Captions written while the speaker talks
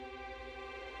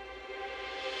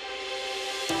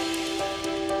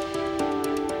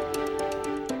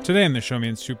Today on the Show Me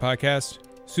Institute podcast,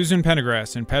 Susan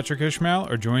Pendergrass and Patrick Ishmael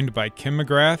are joined by Kim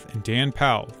McGrath and Dan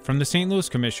Powell from the St. Louis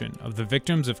Commission of the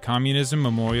Victims of Communism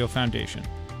Memorial Foundation.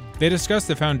 They discuss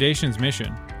the foundation's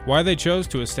mission, why they chose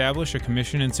to establish a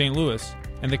commission in St. Louis,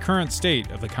 and the current state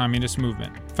of the communist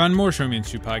movement. Find more Show Me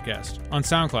Institute podcast on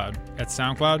SoundCloud at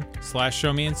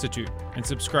SoundCloud/Show Me Institute and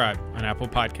subscribe on Apple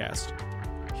Podcast.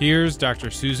 Here's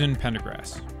Dr. Susan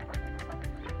Pendergrass.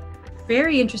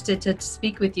 Very interested to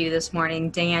speak with you this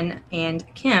morning, Dan and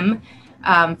Kim,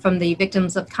 from the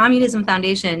Victims of Communism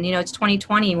Foundation. You know, it's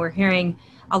 2020. We're hearing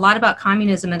a lot about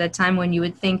communism at a time when you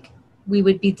would think we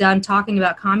would be done talking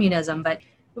about communism. But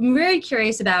what I'm very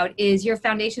curious about is your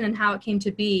foundation and how it came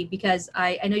to be, because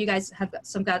I know you guys have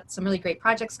got some really great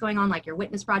projects going on, like your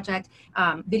Witness Project,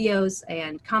 videos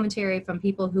and commentary from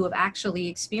people who have actually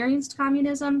experienced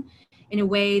communism in a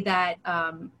way that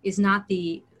is not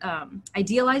the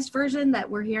idealized version that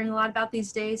we're hearing a lot about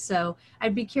these days. So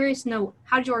I'd be curious to know,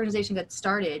 how did your organization get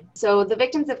started? So the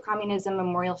Victims of Communism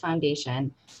Memorial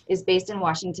Foundation is based in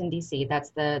Washington, D.C.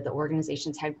 That's the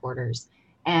organization's headquarters.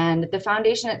 And the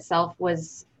foundation itself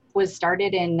was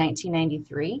started in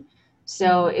 1993.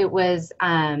 So it was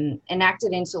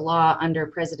enacted into law under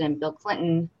President Bill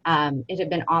Clinton. It had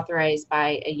been authorized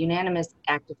by a unanimous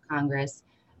act of Congress,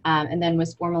 and then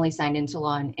was formally signed into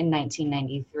law in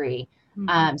 1993.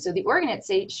 So the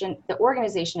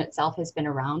organization itself has been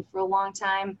around for a long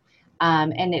time,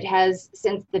 and it has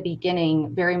since the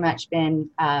beginning very much been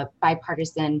a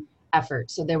bipartisan effort.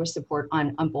 So there was support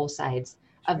on both sides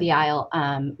of the aisle,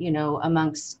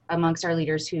 amongst our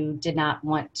leaders who did not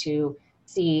want to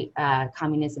see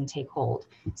communism take hold.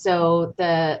 So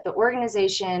the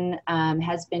organization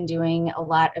has been doing a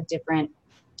lot of different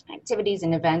activities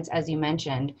and events, as you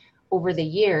mentioned, over the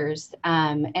years,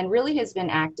 and really has been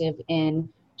active in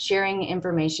sharing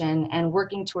information and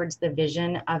working towards the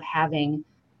vision of having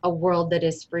a world that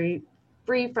is free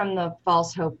from the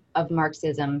false hope of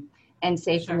Marxism and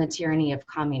safe from the tyranny of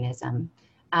communism.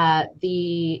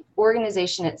 The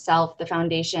organization itself, the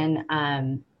foundation,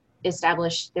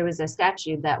 established, there was a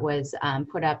statue that was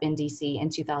put up in DC in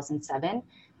 2007.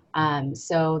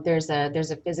 So there's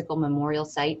a physical memorial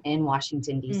site in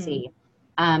Washington, DC.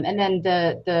 And then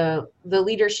the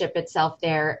leadership itself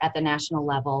there at the national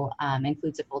level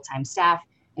includes a full-time staff,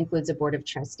 includes a board of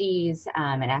trustees,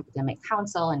 an academic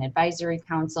council, an advisory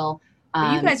council.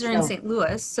 But you guys are in St.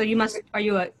 Louis, so are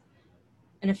you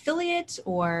an affiliate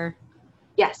or?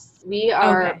 Yes, we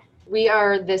are. Okay. We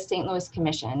are the St. Louis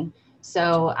Commission.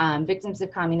 So Victims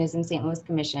of Communism St. Louis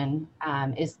Commission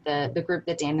is the group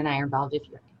that Dan and I are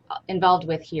involved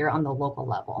with here on the local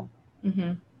level.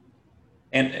 Mm-hmm.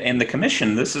 And the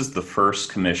commission, this is the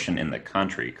first commission in the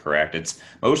country, correct? It's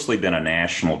mostly been a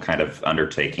national kind of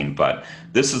undertaking, but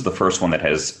this is the first one that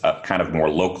has a kind of more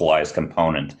localized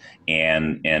component.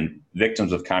 And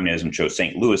Victims of Communism chose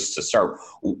St. Louis to start.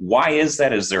 Why is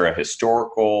that? Is there a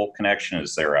historical connection?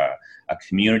 Is there a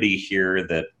community here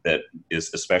that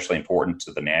is especially important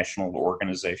to the national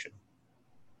organization?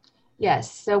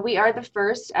 Yes, so we are the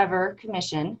first ever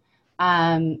commission.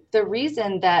 The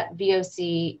reason that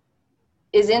VOC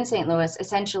is in St. Louis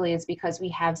essentially is because we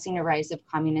have seen a rise of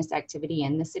communist activity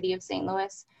in the city of St.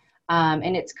 Louis.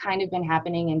 And it's kind of been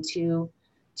happening in two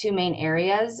main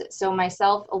areas. So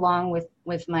myself, along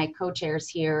with my co-chairs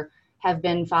here, have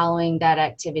been following that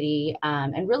activity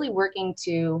and really working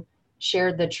to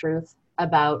share the truth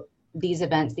about these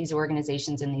events, these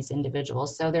organizations, and these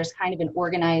individuals. So there's kind of an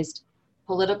organized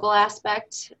political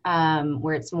aspect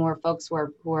where it's more folks who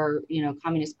are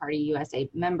Communist Party USA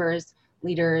members,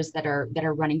 leaders that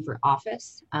are running for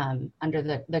office under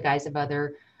the guise of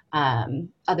other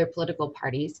political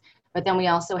parties. But then we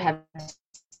also have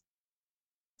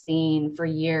seen for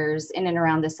years in and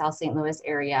around the South St. Louis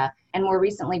area, and more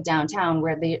recently downtown,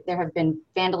 where there have been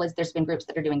vandalism. There's been groups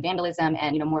that are doing vandalism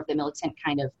and more of the militant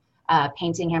kind of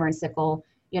painting, hammer and sickle,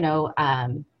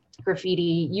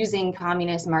 graffiti, using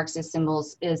communist Marxist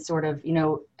symbols is sort of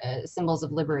symbols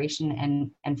of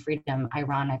liberation and freedom,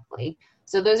 ironically.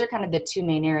 So those are kind of the two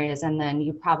main areas. And then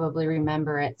you probably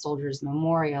remember at Soldiers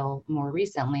Memorial more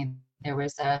recently, there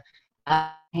was a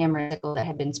hammer and sickle that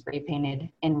had been spray painted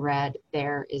in red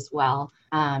there as well.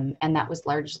 And that was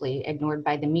largely ignored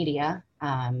by the media.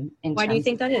 Why do you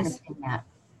think that is?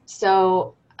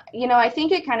 So, I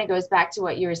think it kind of goes back to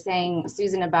what you were saying,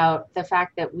 Susan, about the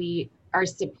fact that we are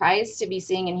surprised to be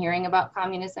seeing and hearing about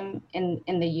communism in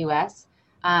the U.S.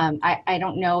 I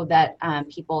don't know that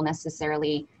people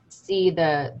necessarily see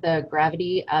the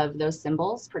gravity of those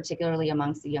symbols, particularly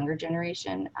amongst the younger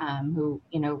generation, who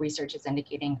research is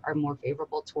indicating are more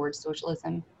favorable towards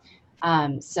socialism.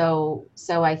 So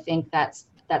I think that's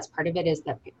that's part of it, is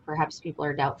that perhaps people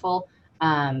are doubtful.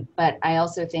 But I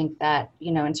also think that,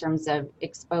 in terms of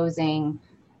exposing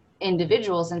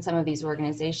individuals in some of these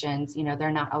organizations, they're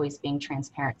not always being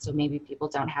transparent. So maybe people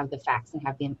don't have the facts and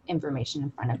have the information in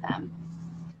front of them.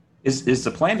 Is the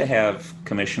plan to have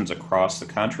commissions across the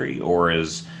country, or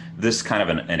is this kind of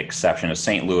an exception? Is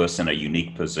St. Louis in a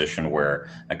unique position where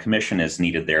a commission is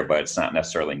needed there, but it's not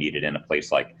necessarily needed in a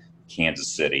place like Kansas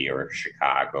City or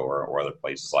Chicago or other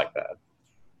places like that?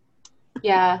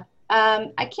 Yeah,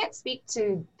 I can't speak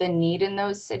to the need in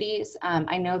those cities.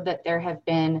 I know that there have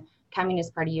been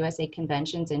Communist Party USA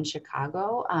conventions in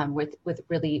Chicago with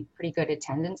really pretty good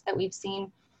attendance that we've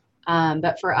seen.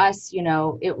 But for us,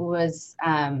 it was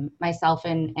myself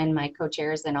and my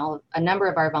co-chairs and a number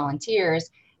of our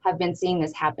volunteers have been seeing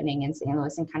this happening in St.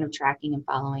 Louis and kind of tracking and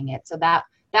following it. So that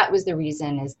was the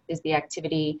reason, is the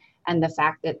activity and the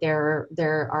fact that there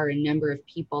are a number of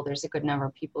people, there's a good number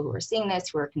of people who are seeing this,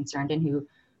 who are concerned and who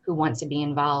want to be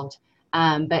involved.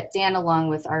 But Dan, along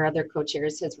with our other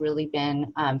co-chairs, has really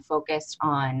been focused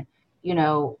on,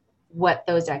 what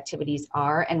those activities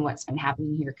are and what's been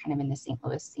happening here kind of in the St.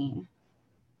 Louis scene.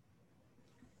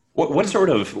 What sort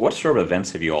of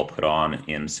events have you all put on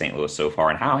in St. Louis so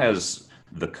far, and how has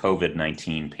the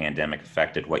COVID-19 pandemic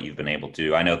affected what you've been able to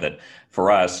do? I know that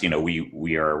for us,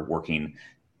 we are working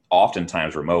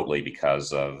oftentimes remotely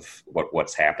because of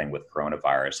what's happening with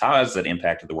coronavirus. How has that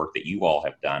impacted the work that you all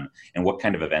have done, and what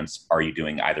kind of events are you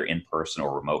doing either in person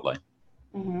or remotely?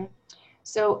 Mm-hmm.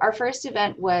 So our first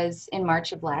event was in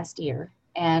March of last year,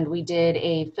 and we did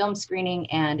a film screening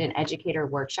and an educator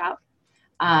workshop.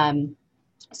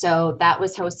 So that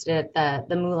was hosted at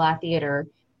the Moolah Theater.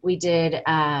 We did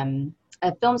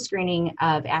a film screening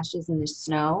of Ashes in the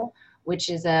Snow, which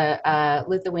is a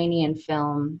Lithuanian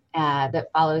film that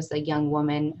follows a young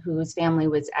woman whose family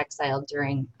was exiled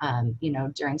during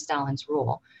Stalin's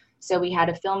rule. So we had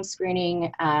a film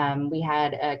screening, we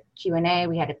had a Q&A,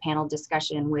 we had a panel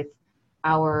discussion with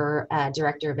our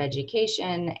director of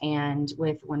education and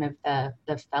with one of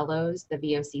the fellows, the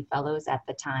VOC fellows at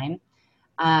the time.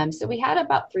 So we had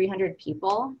about 300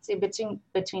 people, say between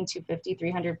 250,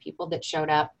 300 people that showed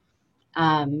up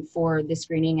for the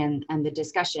screening and the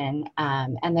discussion.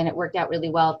 And then it worked out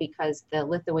really well because the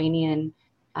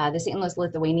St. Louis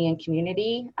Lithuanian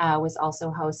community was also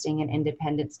hosting an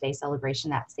Independence Day celebration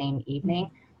that same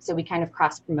evening. So we kind of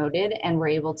cross-promoted and were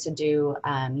able to do,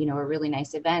 a really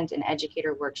nice event, an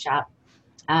educator workshop,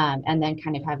 and then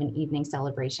kind of have an evening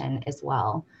celebration as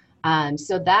well.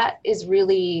 So that is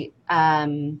really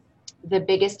the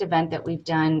biggest event that we've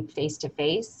done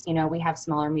face-to-face. We have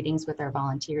smaller meetings with our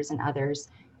volunteers and others,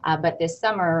 but this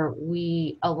summer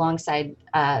we, alongside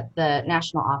the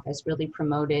national office, really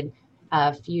promoted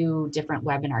a few different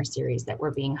webinar series that were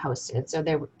being hosted. So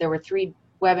there were 3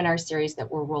 webinar series that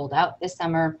were rolled out this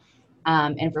summer.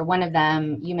 And for one of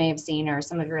them, you may have seen, or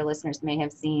some of your listeners may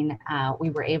have seen, we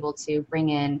were able to bring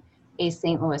in a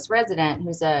St. Louis resident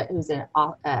who's an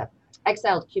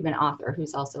exiled Cuban author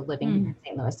who's also living here in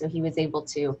St. Louis. So he was able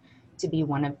to be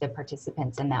one of the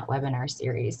participants in that webinar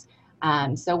series.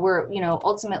 So we're,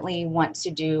 ultimately want to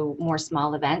do more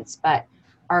small events, but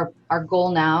our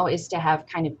goal now is to have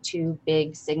kind of 2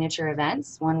 big signature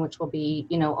events, one which will be,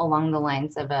 along the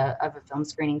lines of a film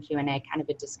screening Q&A, kind of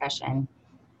a discussion,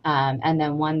 and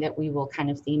then one that we will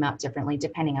kind of theme out differently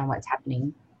depending on what's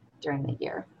happening during the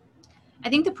year. I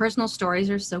think the personal stories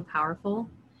are so powerful,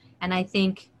 and I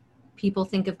think people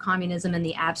think of communism in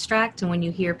the abstract, and when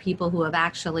you hear people who have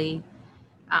actually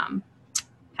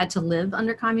had to live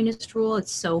under communist rule,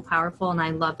 it's so powerful, and I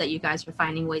love that you guys are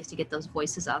finding ways to get those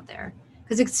voices out there.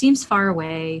 Because it seems far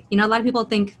away. A lot of people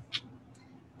think,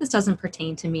 this doesn't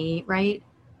pertain to me, right?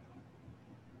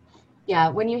 Yeah,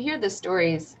 when you hear the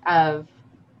stories of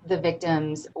the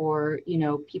victims or,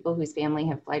 people whose family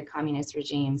have fled communist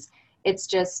regimes, it's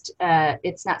just,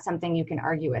 it's not something you can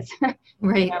argue with.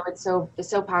 Right. It's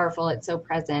so powerful, it's so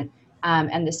present.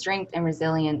 And the strength and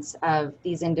resilience of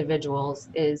these individuals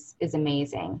is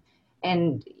amazing.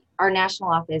 And our national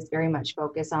office very much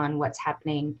focus on what's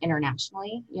happening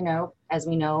internationally. As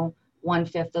we know,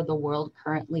 1/5 of the world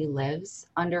currently lives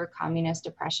under communist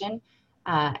oppression.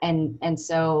 And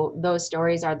so those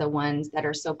stories are the ones that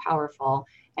are so powerful.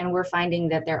 And we're finding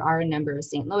that there are a number of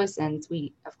St. Louisans.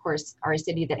 We, of course, are a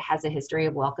city that has a history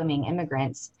of welcoming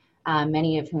immigrants,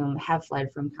 many of whom have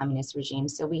fled from communist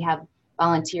regimes. So we have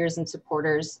volunteers and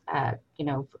supporters,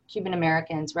 Cuban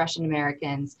Americans, Russian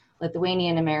Americans,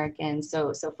 Lithuanian Americans,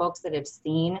 so folks that have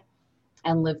seen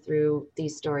and lived through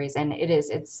these stories, and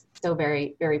it's so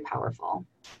very, very powerful.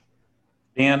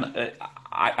 Dan,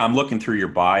 I'm looking through your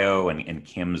bio and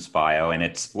Kim's bio, and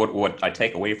it's what I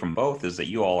take away from both is that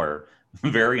you all are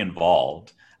very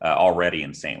involved already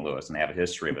in St. Louis and have a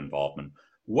history of involvement.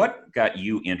 What got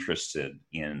you interested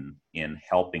in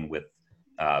helping with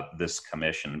this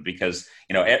commission? Because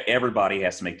everybody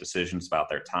has to make decisions about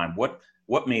their time.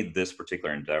 What made this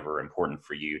particular endeavor important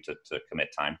for you to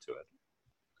commit time to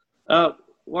it?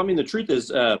 Well, I mean, the truth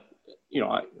is, I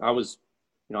was,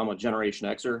 I'm a Generation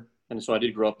Xer, and so I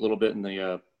did grow up a little bit in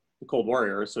the Cold War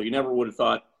era. So you never would have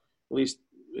thought, at least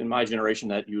in my generation,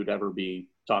 that you would ever be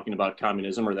talking about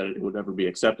communism or that it would ever be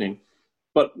accepting.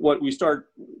 But what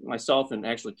myself and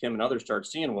actually Kim and others started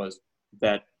seeing was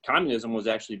that communism was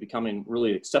actually becoming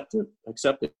really accepted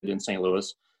in St.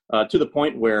 Louis, to the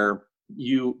point where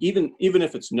even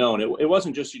if it's known, it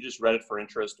wasn't just you just read it for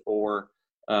interest or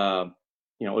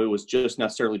it was just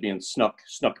necessarily being snuck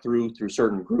through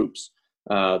certain groups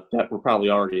that were probably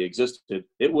already existed.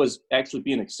 It was actually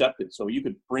being accepted. So you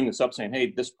could bring this up saying,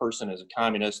 hey, this person is a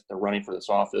communist. They're running for this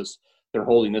office. They're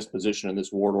holding this position in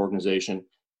this ward organization.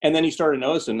 And then you started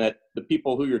noticing that the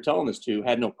people who you're telling this to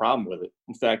had no problem with it.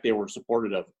 In fact, they were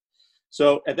supportive of it.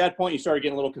 So at that point, you started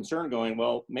getting a little concerned going,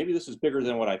 well, maybe this is bigger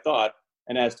than what I thought.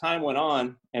 And as time went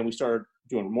on and we started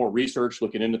doing more research,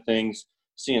 looking into things,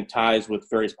 seeing ties with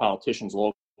various politicians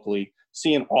locally,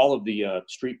 seeing all of the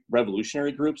street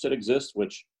revolutionary groups that exist,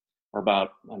 which are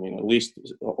about, at least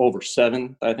over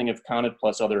 7, I think I've counted,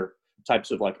 plus other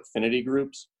types of like affinity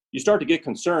groups. You start to get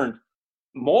concerned,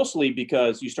 mostly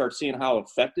because you start seeing how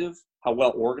effective, how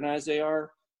well organized they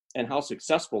are, and how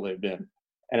successful they've been.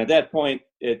 And at that point,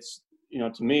 it's,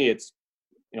 to me, it's,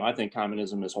 I think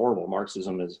communism is horrible.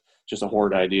 Marxism is just a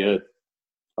horrid idea.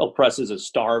 Oppressors has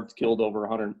starved, killed over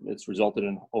 100. It's resulted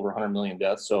in over 100 million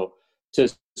deaths. So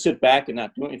to sit back and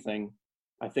not do anything,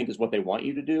 I think is what they want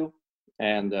you to do.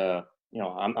 And,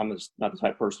 I'm just not the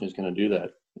type of person who's going to do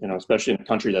that, especially in a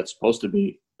country that's supposed to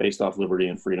be based off liberty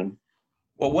and freedom.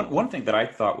 Well, one thing that I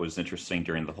thought was interesting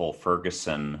during the whole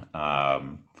Ferguson,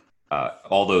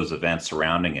 all those events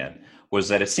surrounding it, was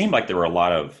that it seemed like there were a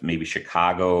lot of maybe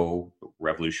Chicago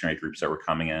revolutionary groups that were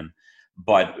coming in.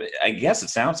 But I guess it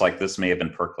sounds like this may have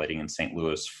been percolating in St.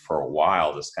 Louis for a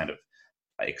while, this kind of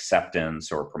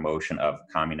acceptance or promotion of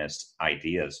communist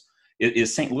ideas.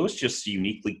 Is St. Louis just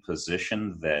uniquely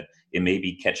positioned that it may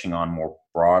be catching on more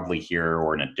broadly here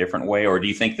or in a different way? Or do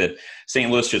you think that St.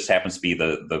 Louis just happens to be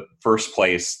the first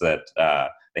place that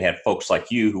they had folks like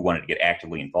you who wanted to get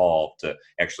actively involved to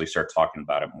actually start talking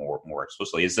about it more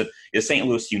explicitly? Is St.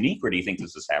 Louis unique, or do you think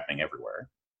this is happening everywhere?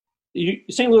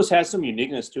 St. Louis has some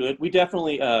uniqueness to it. We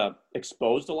definitely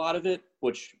exposed a lot of it,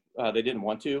 which they didn't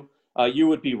want to. You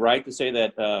would be right to say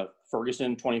that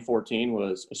Ferguson 2014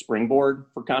 was a springboard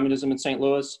for communism in St.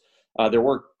 Louis. There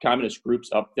were communist groups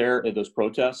up there at those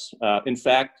protests. In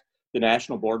fact, the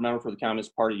national board member for the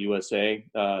Communist Party USA,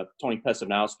 Tony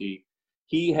Pesanowski,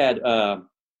 he had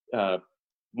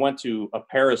went to a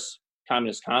Paris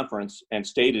Communist conference and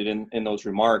stated in those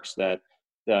remarks that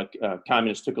the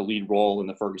communists took a lead role in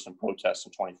the Ferguson protests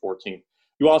in 2014.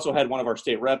 You also had one of our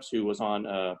state reps who was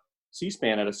on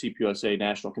C-SPAN at a CPUSA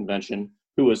national convention,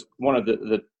 who was one of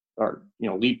the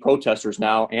lead protesters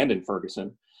now and in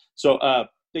Ferguson. So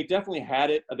they definitely had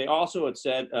it. They also had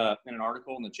said in an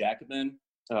article in the Jacobin,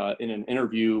 in an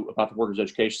interview about the Workers'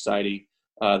 Education Society,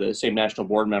 the same national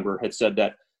board member had said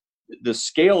that the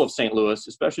scale of St. Louis,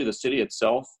 especially the city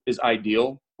itself, is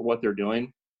ideal for what they're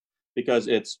doing. Because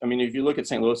if you look at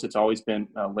St. Louis, it's always been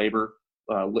labor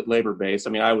based.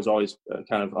 I was always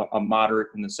kind of a moderate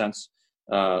in the sense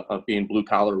of being blue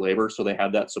collar labor, so they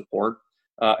have that support.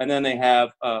 And then they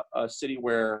have a city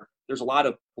where there's a lot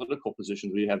of political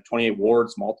positions. We have 28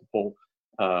 wards, multiple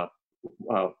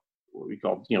what we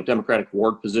call Democratic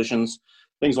ward positions,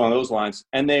 things along those lines,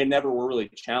 and they never were really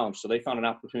challenged. So they found an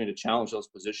opportunity to challenge those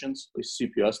positions. At least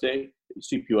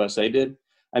CPUSA did,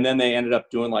 and then they ended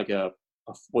up doing like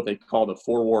what they call the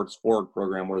 4 Wards Forward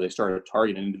program, where they started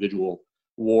targeting individual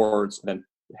wards and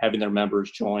having their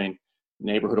members join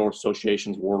neighborhood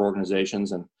associations, ward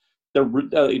organizations, and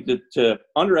to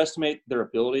underestimate their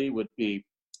ability would be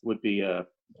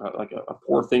like a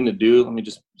poor thing to do. Let me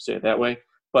just say it that way.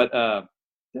 But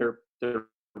they're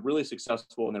really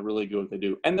successful and they're really good at what they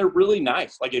do, and they're really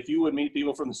nice. Like if you would meet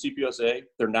people from the CPUSA,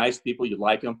 they're nice people. You'd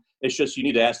like them. It's just you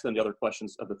need to ask them the other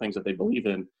questions of the things that they believe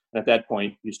in. And at that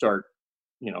point, you start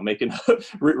making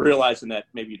realizing that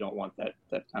maybe you don't want that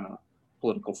kind of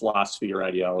political philosophy or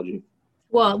ideology.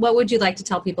 Well, what would you like to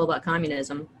tell people about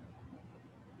communism?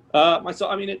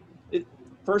 Myself,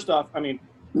 first off,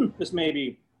 this may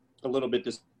be a little bit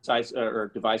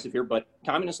divisive here, but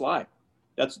communists lie.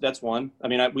 That's one.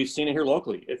 We've seen it here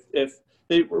locally. If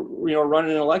they were,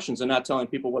 running in elections and not telling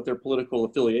people what their political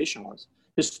affiliation was.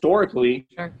 Historically,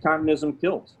 Sure. Communism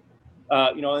kills.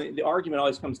 The argument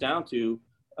always comes down to,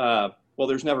 well,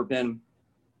 there's never been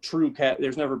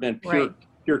there's never been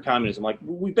pure communism. Like,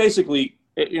 we basically,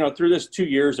 through this 2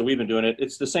 years that we've been doing it,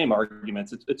 it's the same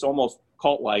arguments. It's almost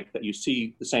cult-like that you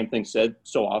see the same thing said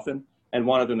so often. And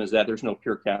one of them is that there's no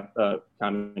pure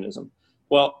communism.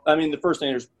 Well, I mean, the first thing,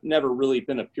 there's never really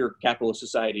been a pure capitalist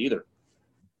society either.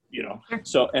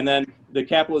 So, and then the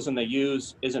capitalism they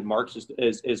use isn't Marxist,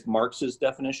 is Marx's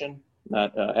definition,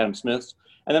 not Adam Smith's.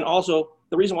 And then also,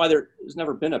 the reason why there has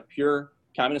never been a pure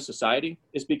communist society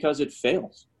is because it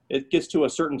fails. It gets to a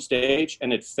certain stage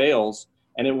and it fails,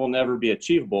 and it will never be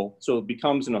achievable. So it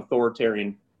becomes an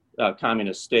authoritarian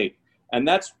communist state. And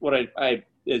that's what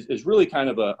is really kind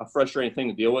of a frustrating thing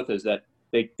to deal with, is that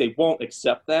they won't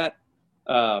accept that.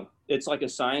 It's like a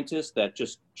scientist that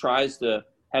just tries to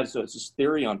have this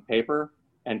theory on paper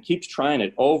and keeps trying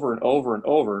it over and over and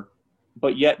over,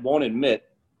 but yet won't admit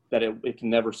that it can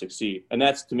never succeed. And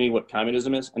that's, to me, what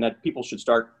communism is, and that people should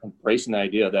start embracing the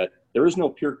idea that there is no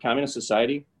pure communist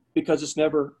society because it's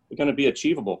never going to be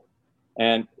achievable.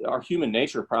 And our human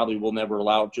nature probably will never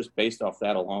allow it, just based off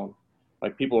that alone.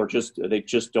 Like, people they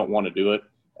just don't want to do it.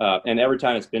 And every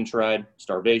time it's been tried,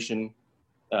 starvation,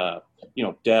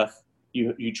 death,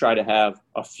 you try to have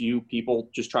a few people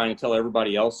just trying to tell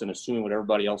everybody else and assuming what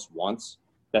everybody else wants.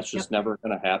 That's just never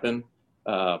going to happen.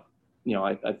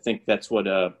 I think that's what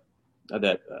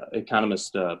that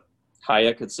economist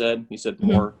Hayek had said. He said,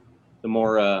 the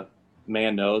more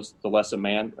man knows, the less a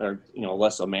man,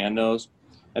 less a man knows.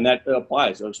 And that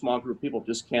applies. A small group of people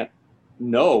just can't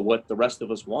know what the rest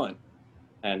of us want.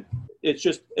 And it's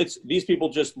these people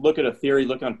just look at a theory,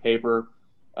 look on paper.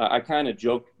 I kind of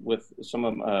joke with some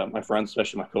of my friends,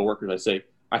 especially my coworkers. I say,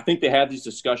 I think they have these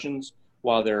discussions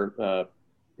while they're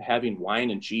having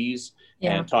wine and cheese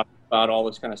and talking about all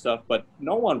this kind of stuff. But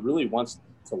no one really wants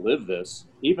to live this.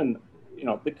 Even,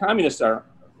 the communists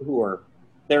who are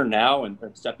there now and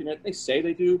accepting it, they say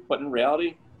they do, but in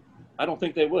reality, I don't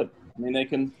think they would. I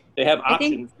mean, they have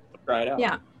options to try it out.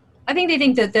 Yeah. I think they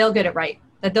think that they'll get it right,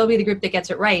 that they'll be the group that gets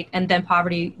it right, and then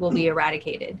poverty will be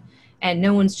eradicated. And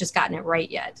no one's just gotten it right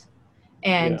yet.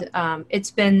 And it's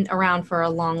been around for a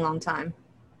long, long time.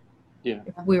 Yeah.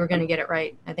 If we were going to get it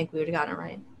right, I think we would have gotten it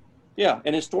right. Yeah.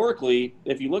 And historically,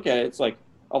 if you look at it, it's like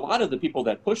a lot of the people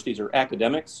that push these are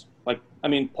academics. Like, I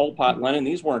mean, Pol Pot, Lenin,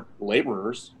 these weren't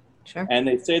laborers. Sure. And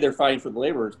they say they're fighting for the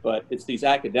laborers, but it's these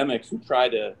academics who try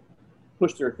to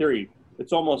push their theory.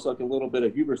 It's almost like a little bit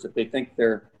of hubris that they think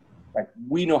they're like,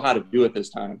 we know how to do it this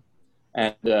time.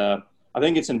 And I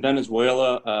think it's in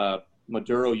Venezuela.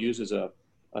 Maduro uses a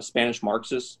Spanish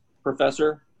Marxist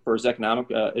professor for his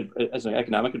as an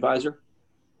economic advisor.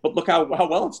 But look how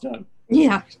well it's done.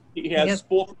 Yeah. He has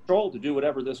full control to do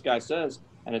whatever this guy says,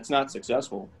 and it's not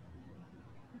successful.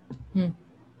 And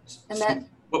that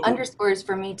underscores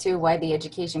for me, too, why the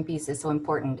education piece is so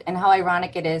important, and how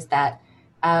ironic it is that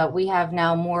we have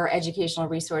now more educational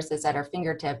resources at our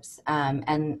fingertips,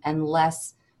 and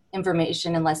less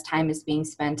information and less time is being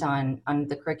spent on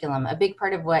the curriculum. A big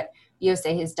part of what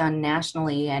USA has done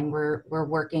nationally, and we're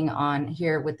working on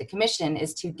here with the commission,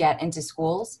 is to get into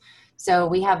schools. So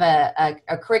we have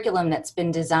a curriculum that's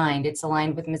been designed. It's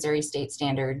aligned with Missouri state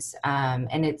standards,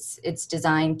 and it's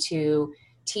designed to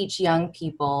teach young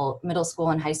people, middle school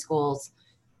and high schools,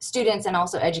 students and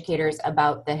also educators,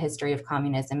 about the history of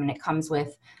communism. And it comes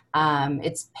with,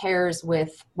 it's pairs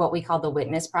with what we call the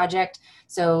Witness Project.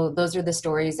 So those are the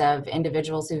stories of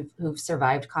individuals who've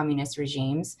survived communist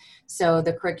regimes. So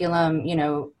the curriculum,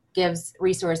 gives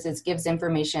resources, gives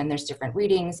information. There's different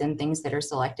readings and things that are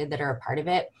selected that are a part of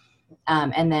it.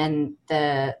 And then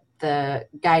the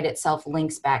guide itself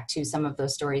links back to some of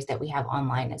those stories that we have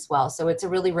online as well. So it's a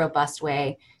really robust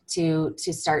way to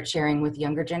start sharing with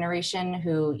younger generation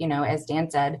who, as Dan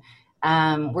said,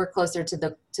 we're closer to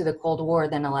the Cold War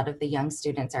than a lot of the young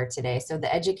students are today. So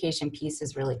the education piece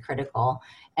is really critical.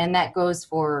 And that goes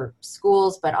for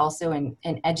schools, but also in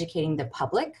educating the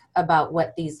public about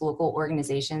what these local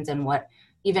organizations and what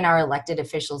even our elected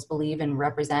officials believe and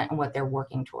represent and what they're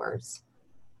working towards.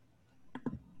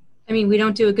 I mean, we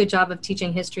don't do a good job of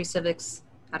teaching history, civics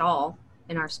at all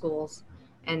in our schools.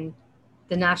 And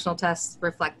the national tests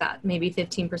reflect that. Maybe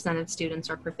 15% of students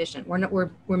are proficient. We're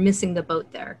missing the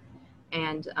boat there.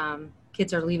 And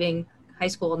kids are leaving high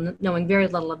school knowing very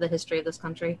little of the history of this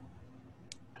country,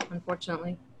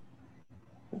 unfortunately.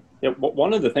 Yeah,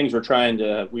 one of the things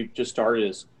we've just started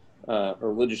is a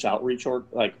religious outreach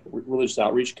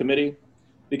committee,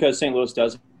 because St. Louis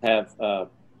does have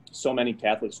so many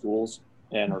Catholic schools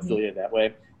and are affiliated that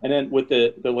way. And then with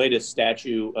the latest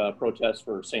statue protest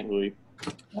for St. Louis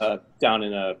down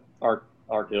in Art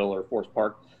Hill or Forest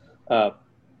Park,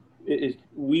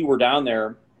 we were down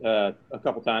there a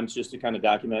couple times just to kind of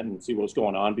document and see what's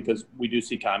going on, because we do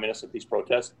see communists at these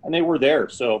protests, and they were there.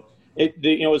 So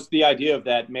it's the idea of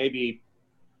that maybe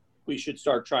we should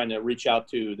start trying to reach out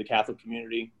to the Catholic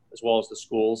community as well as the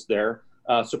schools there.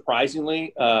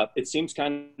 Surprisingly, it seems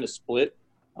kind of split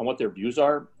on what their views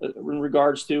are in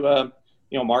regards to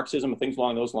Marxism and things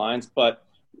along those lines. But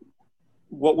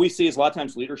what we see is a lot of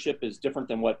times leadership is different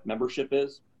than what membership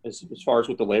is, as far as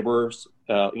with the laborers,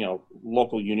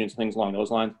 local unions, things along those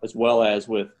lines, as well as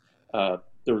with the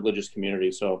religious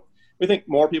community. So we think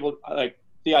more people, like,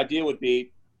 the idea would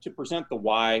be to present the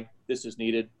why this is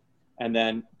needed, and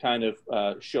then kind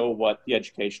of show what the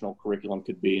educational curriculum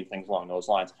could be and things along those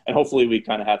lines. And hopefully we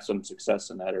kind of have some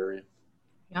success in that area.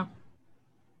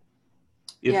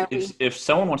 Yeah. If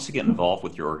someone wants to get involved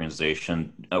with your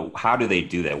organization, how do they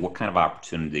do that? What kind of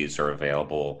opportunities are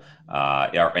available?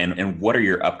 And what are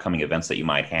your upcoming events that you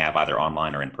might have, either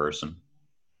online or in person?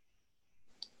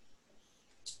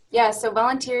 Yeah, so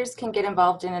volunteers can get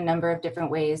involved in a number of different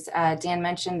ways. Dan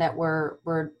mentioned that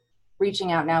we're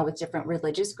reaching out now with different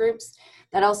religious groups.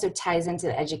 That also ties into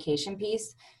the education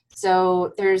piece.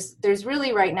 So there's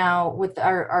really right now with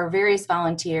our various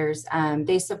volunteers,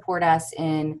 they support us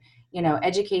in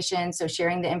education, so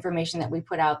sharing the information that we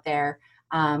put out there.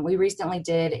 We recently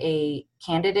did a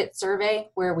candidate survey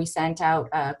where we sent out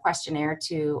a questionnaire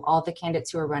to all the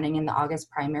candidates who are running in the August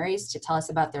primaries to tell us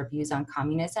about their views on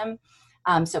communism.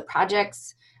 So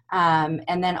projects,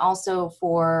 and then also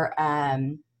for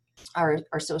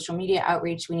our social media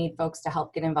outreach, we need folks to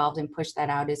help get involved and push that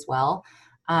out as well.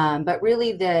 But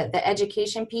really the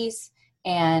education piece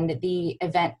and the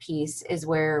event piece is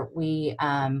where we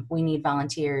need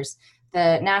volunteers.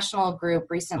 The national group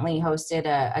recently hosted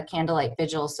a candlelight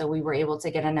vigil, so we were able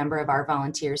to get a number of our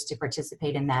volunteers to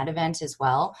participate in that event as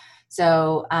well.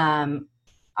 So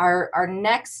our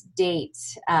next date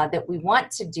that we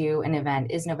want to do an event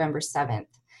is November 7th.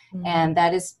 Mm-hmm. And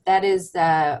that is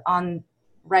on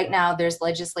right now. There's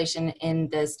legislation in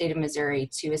the state of Missouri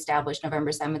to establish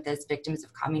November 7th as Victims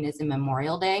of Communism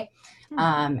Memorial Day.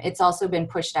 It's also been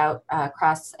pushed out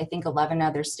across, I think, 11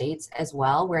 other states as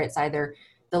well, where it's either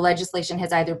the legislation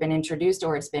has either been introduced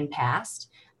or it's been passed.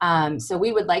 So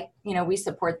we would we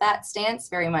support that stance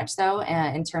very much so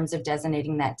in terms of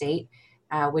designating that date,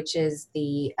 which is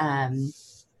the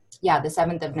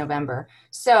 7th of November.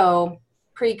 So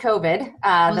pre-COVID,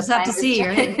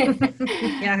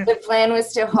 the plan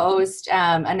was to host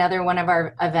another one of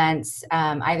our events,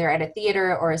 either at a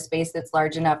theater or a space that's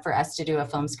large enough for us to do a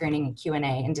film screening and Q&A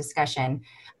and discussion,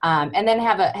 and then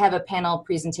have a panel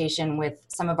presentation with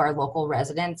some of our local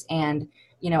residents and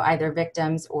either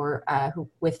victims or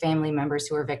with family members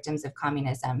who are victims of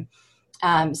communism.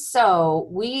 So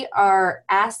we are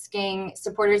asking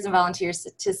supporters and volunteers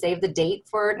to save the date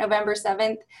for November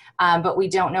 7th, but we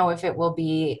don't know if it will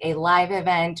be a live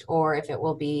event or if it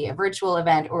will be a virtual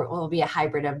event or it will be a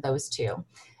hybrid of those two.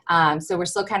 So we're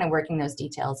still kind of working those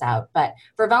details out. But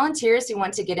for volunteers who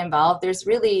want to get involved, there's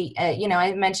really,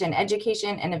 I mentioned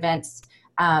education and events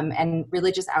and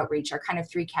religious outreach are kind of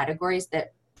three categories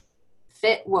that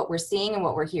fit what we're seeing and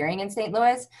what we're hearing in St.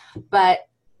 Louis. But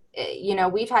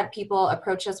we've had people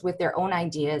approach us with their own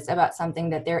ideas about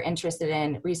something that they're interested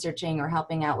in researching or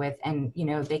helping out with, and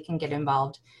they can get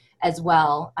involved as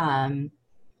well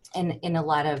in a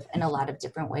lot of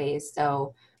different ways.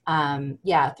 So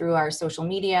through our social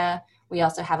media, we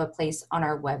also have a place on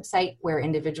our website where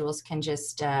individuals can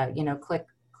just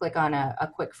click on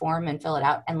a quick form and fill it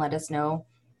out and let us know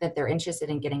that they're interested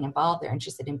in getting involved, they're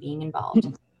interested in being involved.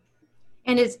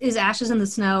 And is Ashes in the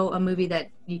Snow a movie that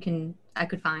I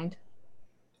could find?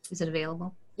 Is it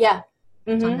available? Yeah.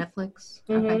 Mm-hmm. It's on Netflix?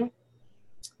 Mm-hmm. Okay.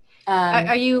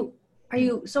 Are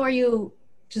you,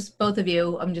 just both of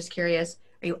you, I'm just curious,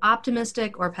 are you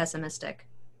optimistic or pessimistic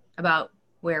about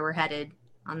where we're headed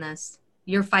on this?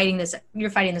 You're fighting this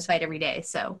fight every day.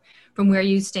 So from where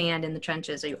you stand in the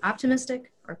trenches, are you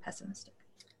optimistic or pessimistic?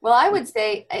 Well, I would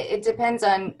say it depends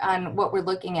on what we're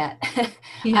looking at.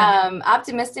 Yeah.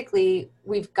 Optimistically,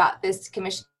 we've got this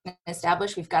commission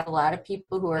established. We've got a lot of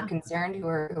people who are concerned, who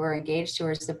are engaged, who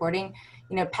are supporting.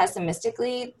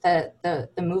 Pessimistically, the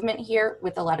movement here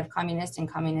with a lot of communist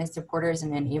supporters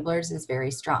and enablers is very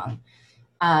strong.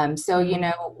 So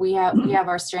we have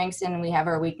our strengths and we have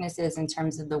our weaknesses in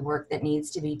terms of the work that needs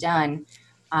to be done.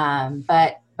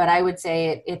 But I would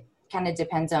say it kind of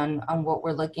depends on what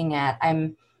we're looking at.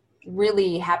 I'm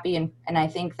really happy and I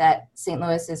think that St.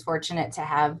 Louis is fortunate to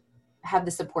have have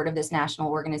the support of this national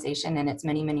organization and its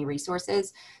many, many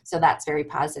resources. So that's very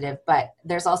positive, but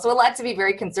there's also a lot to be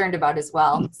very concerned about as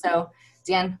well. So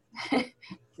Dan.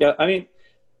 Yeah, I mean,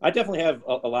 I definitely have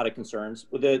a lot of concerns.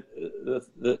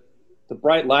 The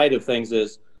bright light of things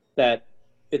is that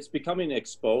it's becoming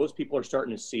exposed. People are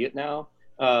starting to see it now.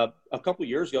 A couple of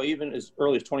years ago, even as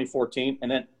early as 2014, and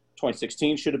then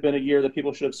 2016 should have been a year that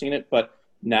people should have seen it. But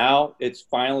now it's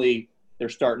finally, they're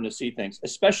starting to see things,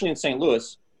 especially in St.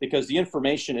 Louis, because the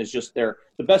information is just there.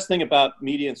 The best thing about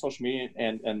media and social media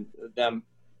and them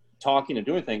talking and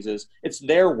doing things is it's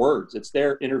their words, it's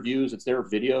their interviews, it's their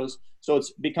videos. So it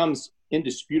becomes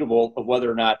indisputable of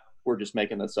whether or not we're just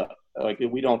making this up. Like,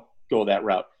 we don't go that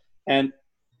route. And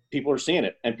people are seeing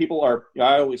it. And people are,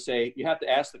 I always say, you have to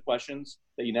ask the questions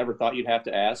that you never thought you'd have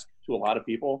to ask to a lot of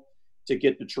people to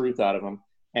get the truth out of them.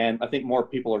 And I think more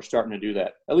people are starting to do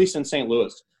that, at least in St.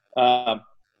 Louis.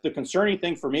 The concerning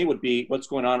thing for me would be what's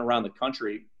going on around the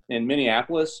country. In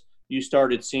Minneapolis, you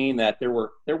started seeing that there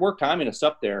were communists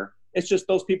up there. It's just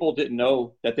those people didn't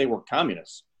know that they were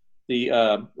communists.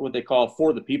 The what they call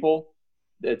For the People,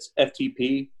 it's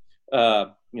FTP.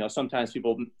 Sometimes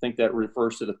people think that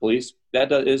refers to the police.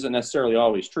 That isn't necessarily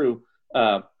always true.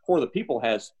 For the People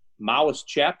has Maoist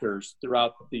chapters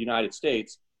throughout the United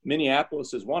States.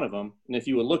 Minneapolis is one of them. And if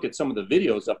you would look at some of the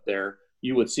videos up there,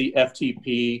 you would see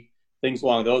FTP, things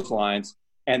along those lines.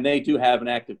 And they do have an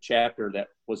active chapter that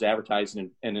was advertising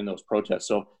and in those protests.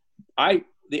 So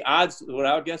the odds, what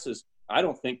I would guess is, I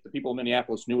don't think the people in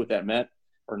Minneapolis knew what that meant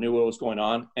or knew what was going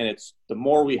on. And it's the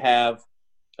more we have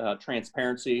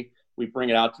transparency, we bring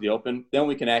it out to the open, then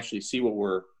we can actually see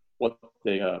what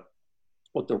the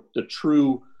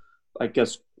true, I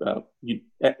guess,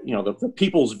 the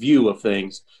people's view of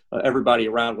things, everybody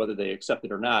around, whether they accept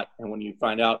it or not. And when you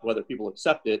find out whether people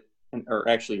accept it and are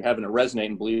actually having to resonate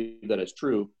and believe that it's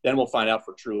true, then we'll find out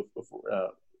for true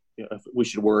if we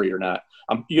should worry or not.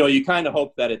 You kind of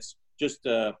hope that it's just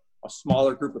a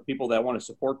smaller group of people that want to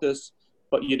support this,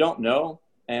 but you don't know.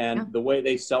 And the way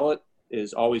they sell it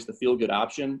is always the feel-good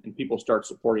option, and people start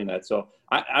supporting that. So,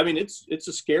 I mean, it's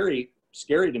a scary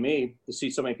to me to see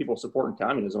so many people supporting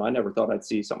communism. I never thought I'd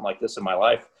see something like this in my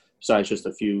life, besides just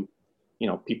a few,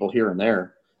 people here and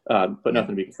there, but nothing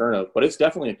to be concerned of. But it's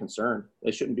definitely a concern.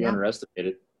 They shouldn't be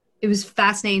underestimated. It was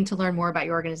fascinating to learn more about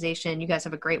your organization. You guys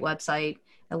have a great website.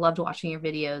 I loved watching your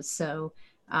videos. So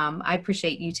I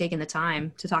appreciate you taking the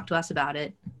time to talk to us about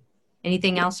it.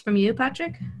 Anything else from you,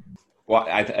 Patrick? Well,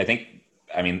 I think,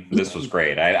 this was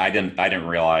great. I didn't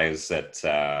realize that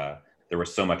there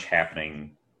was so much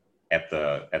happening at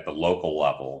the local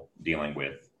level dealing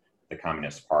with the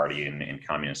Communist Party and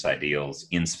communist ideals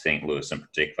in St. Louis in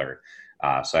particular.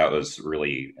 So that was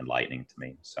really enlightening to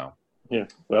me. So yeah,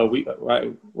 well,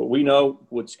 what we know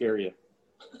would scare you.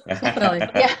 Really?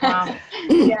 Yeah. Wow.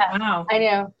 Yeah. Wow. I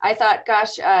know. I thought,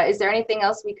 gosh, is there anything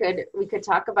else we could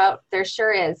talk about? There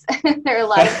sure is. There are a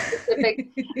lot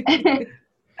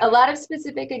of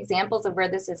specific examples of where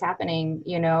this is happening.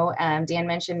 Dan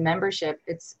mentioned membership.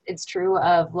 It's true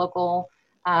of local,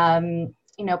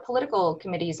 political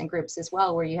committees and groups as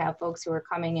well, where you have folks who are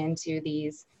coming into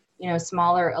these,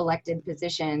 smaller elected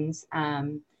positions,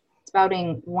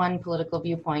 spouting one political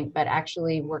viewpoint, but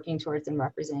actually working towards and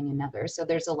representing another. So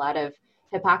there's a lot of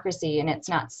hypocrisy, and it's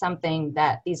not something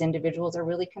that these individuals are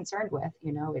really concerned with.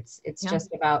 It's just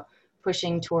about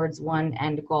pushing towards one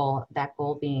end goal, that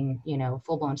goal being,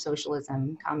 full-blown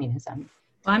socialism, communism.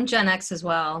 Well, I'm Gen X as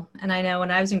well. And I know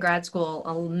when I was in grad school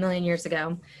a million years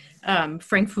ago,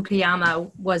 Frank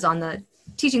Fukuyama was on the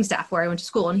teaching staff where I went to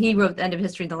school, and he wrote The End of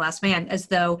History and The Last Man as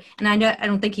though, and I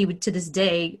don't think he would to this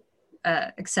day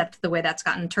accept the way that's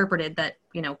gotten interpreted, that,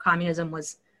 communism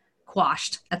was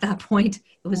quashed at that point.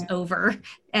 It was over.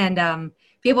 And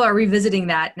people are revisiting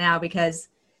that now because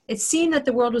it seemed that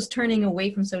the world was turning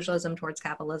away from socialism towards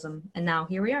capitalism. And now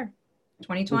here we are,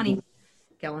 2020,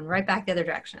 going right back the other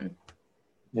direction.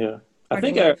 Yeah. I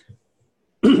think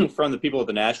from the people at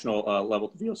the national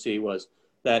level, the VOC, was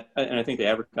that, and I think they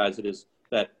advertised it, is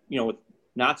that, with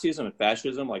Nazism and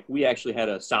fascism, like, we actually had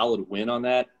a solid win on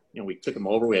that. We took them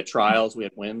over. We had trials. We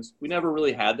had wins. We never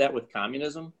really had that with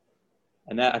communism.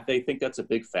 And that, I think that's a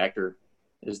big factor,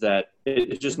 is that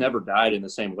it just never died in the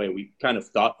same way. We kind of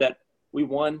thought that we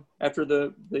won after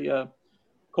the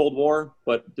Cold War,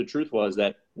 but the truth was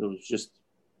that it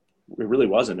really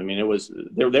wasn't. I mean, it was,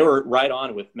 they were right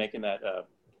on with making that,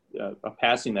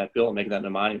 passing that bill and making that a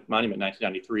monument in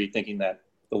 1993, thinking that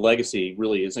the legacy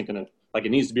really isn't going to, like, it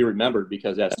needs to be remembered,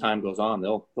 because as time goes on,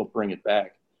 they'll bring it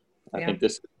back. I think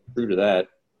this is true to that.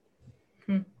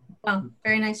 Well,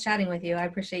 very nice chatting with you. I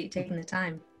appreciate you taking the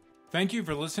time. Thank you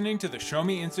for listening to the Show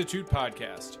Me Institute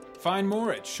podcast. Find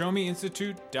more at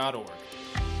showmeinstitute.org.